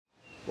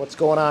What's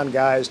going on,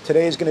 guys?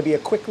 Today is going to be a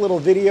quick little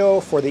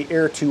video for the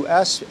Air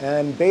 2S,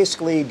 and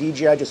basically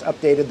DJI just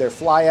updated their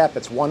Fly app.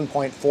 It's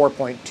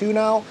 1.4.2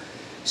 now,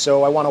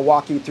 so I want to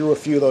walk you through a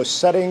few of those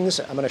settings.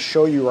 I'm going to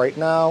show you right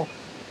now.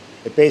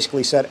 It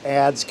basically said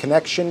adds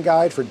connection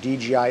guide for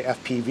DJI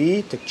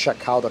FPV to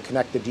check how to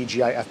connect the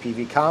DJI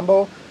FPV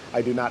combo.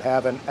 I do not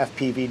have an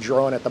FPV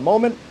drone at the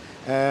moment.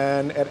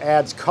 And it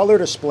adds color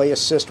display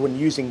assist when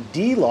using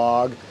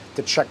D-Log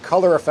to check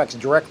color effects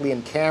directly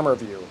in camera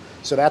view.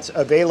 So that's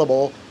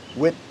available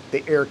with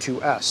the Air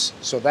 2S.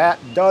 So that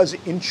does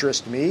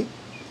interest me,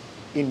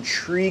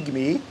 intrigue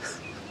me,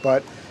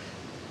 but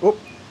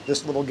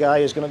this little guy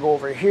is going to go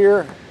over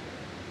here.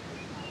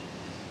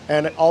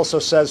 And it also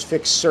says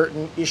fix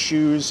certain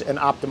issues and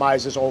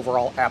optimizes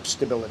overall app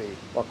stability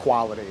or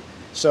quality.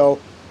 So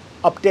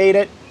update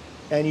it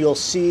and you'll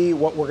see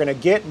what we're going to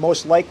get.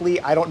 Most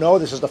likely, I don't know,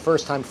 this is the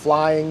first time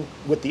flying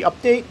with the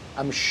update.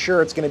 I'm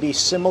sure it's going to be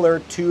similar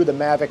to the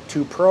Mavic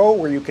 2 Pro,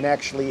 where you can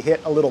actually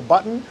hit a little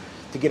button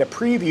to get a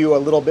preview, a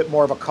little bit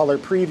more of a color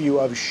preview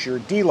of your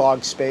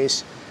D-Log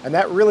space. And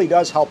that really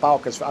does help out,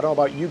 because I don't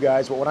know about you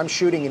guys, but when I'm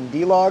shooting in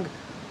D-Log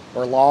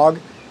or log,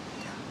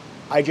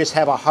 I just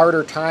have a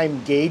harder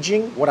time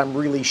gauging what I'm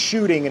really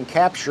shooting and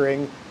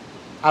capturing.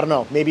 I don't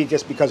know, maybe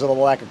just because of the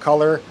lack of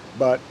color,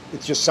 but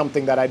it's just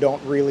something that I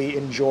don't really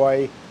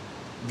enjoy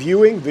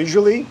viewing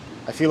visually.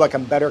 I feel like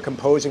I'm better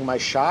composing my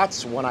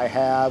shots when I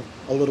have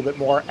a little bit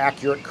more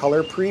accurate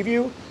color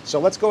preview. So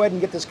let's go ahead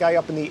and get this guy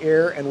up in the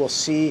air and we'll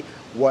see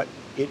what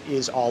it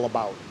is all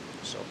about.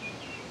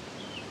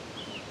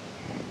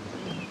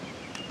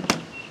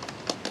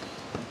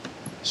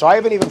 So I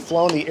haven't even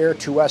flown the Air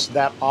 2S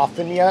that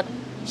often yet.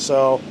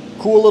 So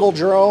cool little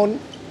drone.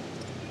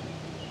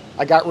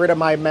 I got rid of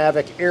my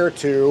Mavic Air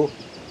 2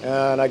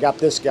 and I got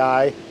this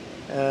guy,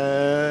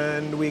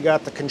 and we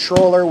got the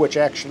controller, which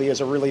actually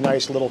is a really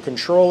nice little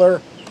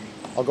controller.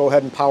 I'll go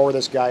ahead and power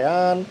this guy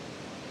on.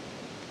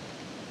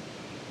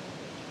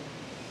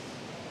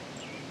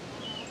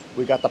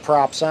 We got the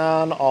props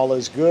on, all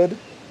is good.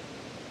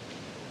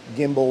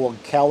 Gimbal will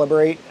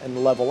calibrate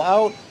and level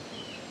out.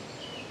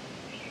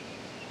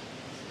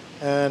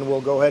 And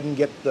we'll go ahead and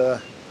get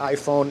the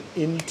iPhone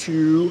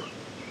into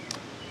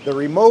the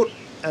remote,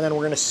 and then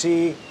we're going to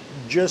see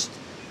just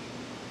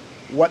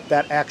what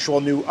that actual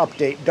new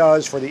update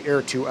does for the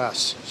Air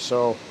 2S.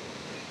 So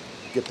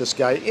get this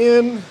guy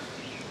in,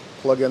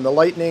 plug in the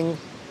lightning,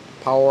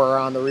 power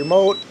on the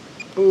remote,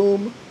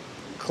 boom,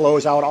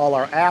 close out all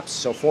our apps,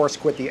 so force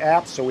quit the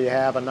apps, so we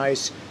have a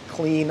nice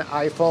clean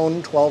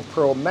iPhone 12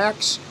 Pro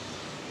Max.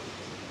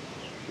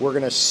 We're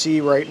going to see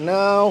right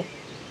now,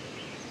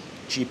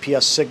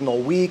 GPS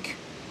signal weak,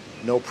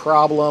 no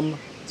problem.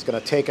 It's going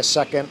to take a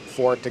second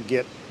for it to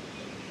get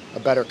a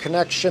better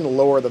connection,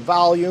 lower the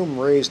volume,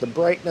 raise the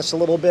brightness a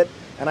little bit.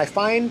 And I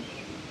find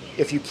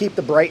if you keep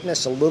the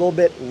brightness a little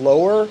bit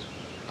lower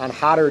on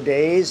hotter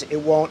days, it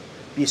won't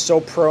be so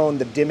prone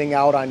to dimming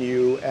out on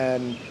you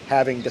and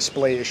having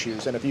display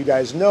issues. And if you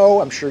guys know,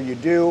 I'm sure you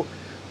do,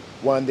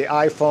 when the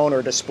iPhone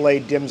or display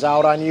dims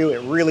out on you,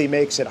 it really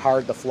makes it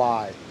hard to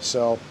fly.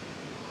 So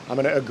I'm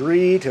going to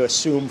agree to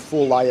assume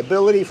full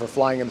liability for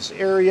flying in this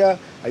area.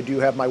 I do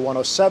have my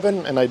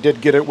 107, and I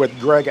did get it with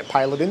Greg at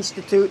Pilot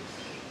Institute.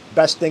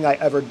 Best thing I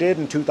ever did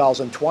in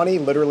 2020.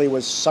 Literally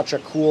was such a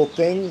cool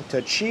thing to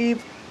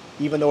achieve,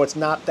 even though it's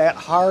not that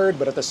hard,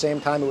 but at the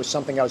same time it was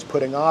something I was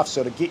putting off.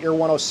 So to get your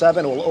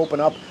 107 will open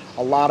up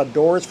a lot of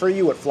doors for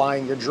you at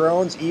flying your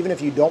drones, even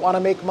if you don't want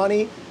to make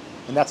money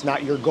and that's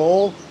not your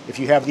goal. If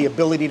you have the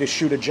ability to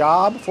shoot a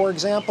job, for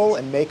example,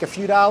 and make a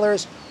few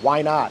dollars,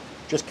 why not?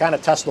 Just kind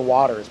of test the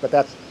waters. But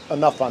that's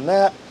enough on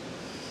that.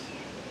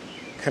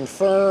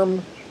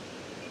 Confirm.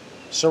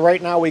 So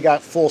right now we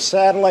got full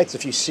satellites.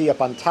 If you see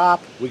up on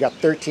top, we got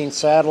 13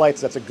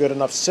 satellites. That's a good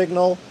enough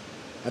signal.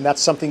 And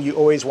that's something you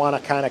always want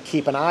to kind of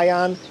keep an eye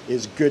on,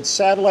 is good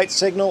satellite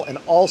signal and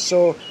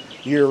also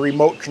your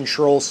remote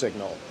control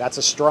signal. That's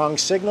a strong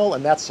signal,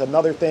 and that's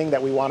another thing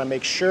that we want to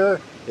make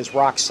sure is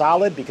rock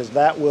solid, because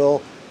that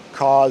will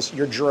cause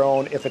your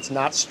drone, if it's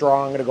not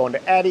strong, to go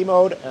into ADI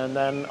mode, and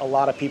then a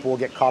lot of people will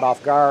get caught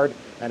off guard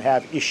and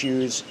have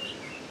issues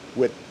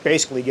with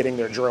basically getting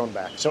their drone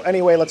back. So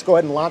anyway, let's go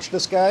ahead and launch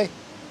this guy.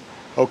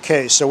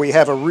 Okay, so we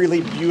have a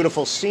really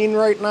beautiful scene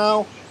right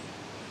now,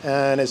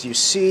 and as you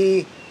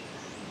see,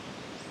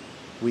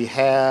 we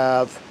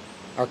have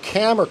our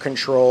camera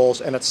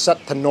controls and it's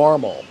set to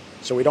normal.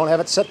 So we don't have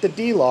it set to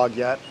D-Log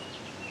yet.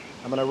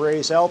 I'm going to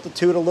raise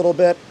altitude a little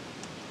bit.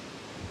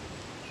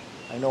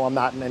 I know I'm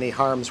not in any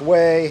harm's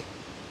way.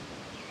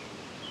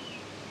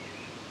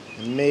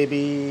 And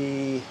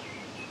maybe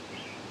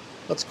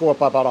let's go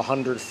up about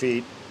 100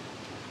 feet.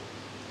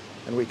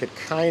 And we could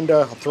kind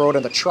of throw it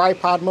in the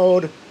tripod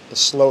mode to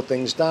slow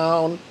things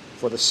down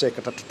for the sake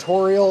of the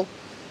tutorial.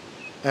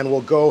 And we'll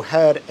go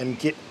ahead and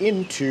get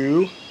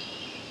into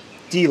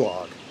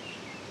D-Log.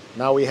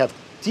 Now we have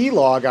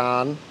D-Log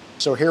on,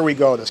 so here we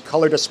go. This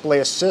color display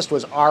assist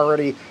was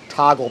already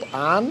toggled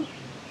on,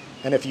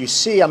 and if you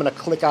see, I'm going to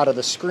click out of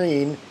the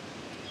screen.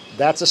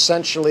 That's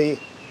essentially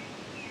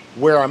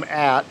where I'm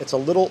at. It's a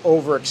little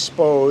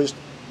overexposed.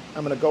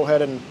 I'm going to go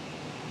ahead and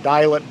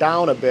dial it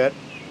down a bit.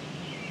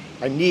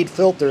 I need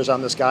filters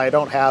on this guy. I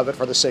don't have it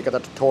for the sake of the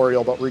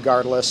tutorial, but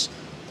regardless,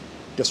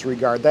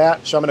 disregard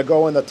that. So I'm going to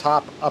go in the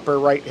top upper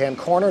right hand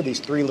corner, these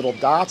three little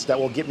dots that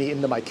will get me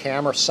into my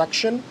camera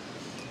section.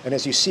 And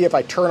as you see, if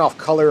I turn off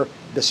color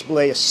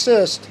display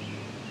assist,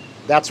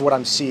 that's what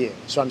I'm seeing.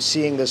 So I'm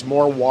seeing this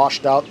more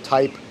washed out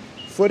type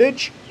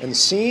footage and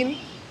scene.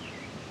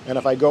 And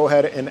if I go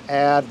ahead and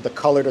add the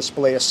color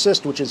display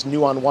assist, which is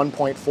new on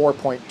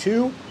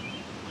 1.4.2,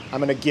 I'm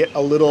going to get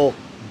a little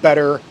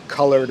better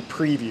colored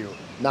preview.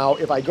 Now,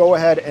 if I go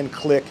ahead and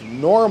click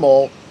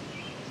normal,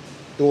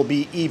 it will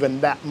be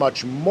even that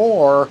much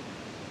more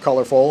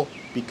colorful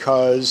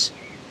because,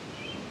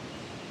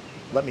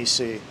 let me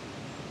see,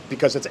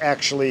 because it's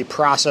actually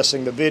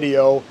processing the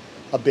video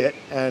a bit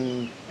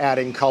and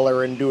adding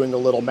color and doing a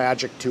little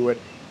magic to it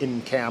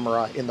in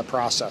camera in the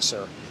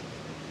processor.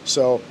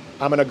 So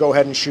I'm going to go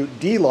ahead and shoot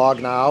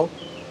D-Log now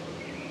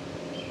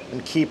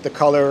and keep the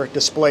color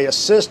display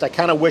assist. I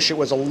kind of wish it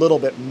was a little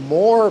bit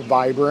more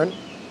vibrant.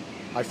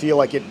 I feel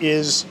like it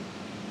is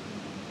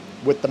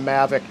with the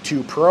Mavic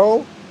 2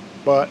 Pro,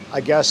 but I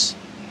guess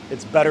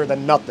it's better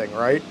than nothing,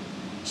 right?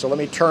 So let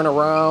me turn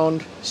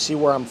around, see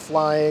where I'm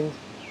flying.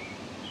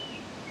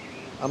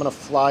 I'm going to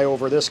fly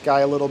over this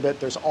guy a little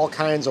bit. There's all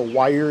kinds of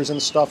wires and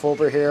stuff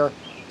over here,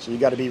 so you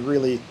got to be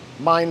really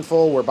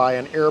mindful. We're by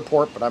an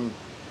airport, but I'm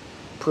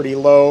pretty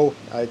low.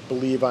 I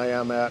believe I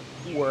am at,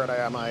 where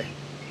am I?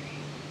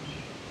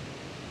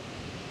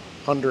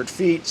 100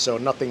 feet, so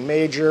nothing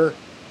major.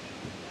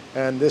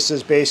 And this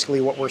is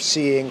basically what we're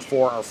seeing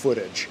for our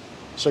footage.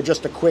 So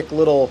just a quick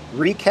little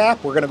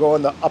recap. We're going to go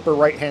in the upper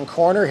right-hand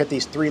corner, hit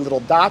these three little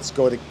dots,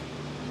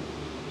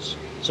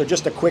 So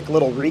just a quick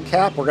little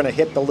recap. We're going to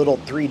hit the little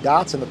three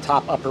dots in the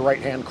top upper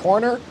right-hand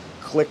corner,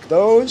 click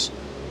those.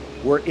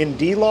 We're in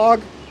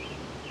D-Log.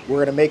 We're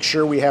going to make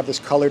sure we have this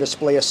color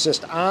display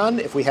assist on.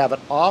 If we have it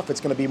off,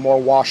 it's going to be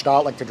more washed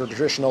out like the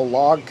traditional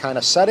log kind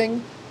of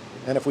setting.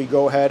 And if we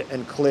go ahead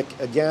and click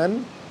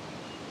again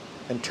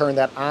and turn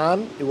that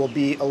on, it will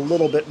be a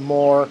little bit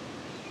more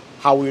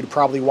how we would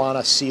probably want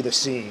to see the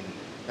scene.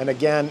 And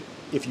again,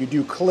 if you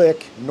do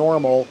click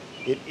normal,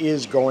 it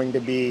is going to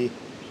be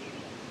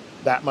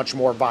that much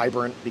more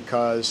vibrant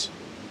because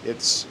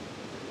it's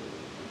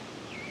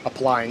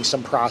applying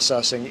some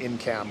processing in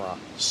camera.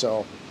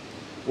 So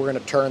we're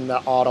going to turn the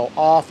auto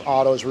off.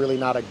 Auto is really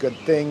not a good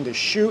thing to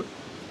shoot.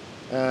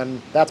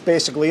 And that's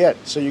basically it.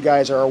 So you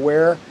guys are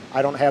aware,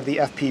 I don't have the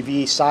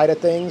FPV side of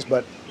things,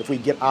 but if we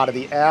get out of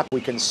the app,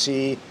 we can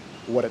see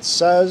what it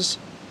says.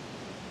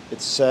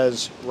 It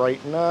says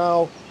right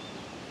now,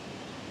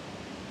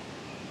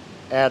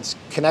 adds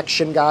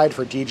connection guide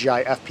for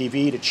DJI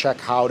FPV to check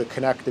how to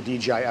connect the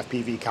DJI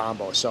FPV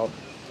combo. So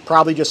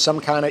probably just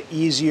some kind of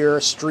easier,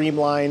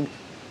 streamlined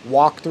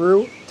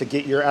walkthrough to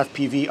get your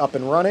FPV up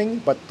and running.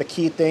 But the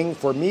key thing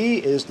for me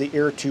is the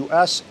Air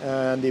 2S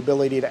and the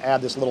ability to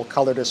add this little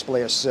color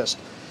display assist.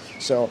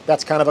 So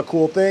that's kind of a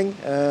cool thing,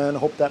 and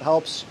hope that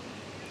helps.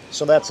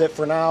 So that's it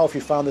for now. If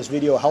you found this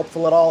video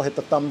helpful at all, hit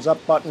the thumbs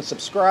up button,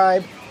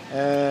 subscribe,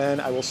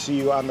 and I will see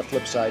you on the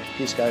flip side.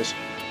 Peace, guys.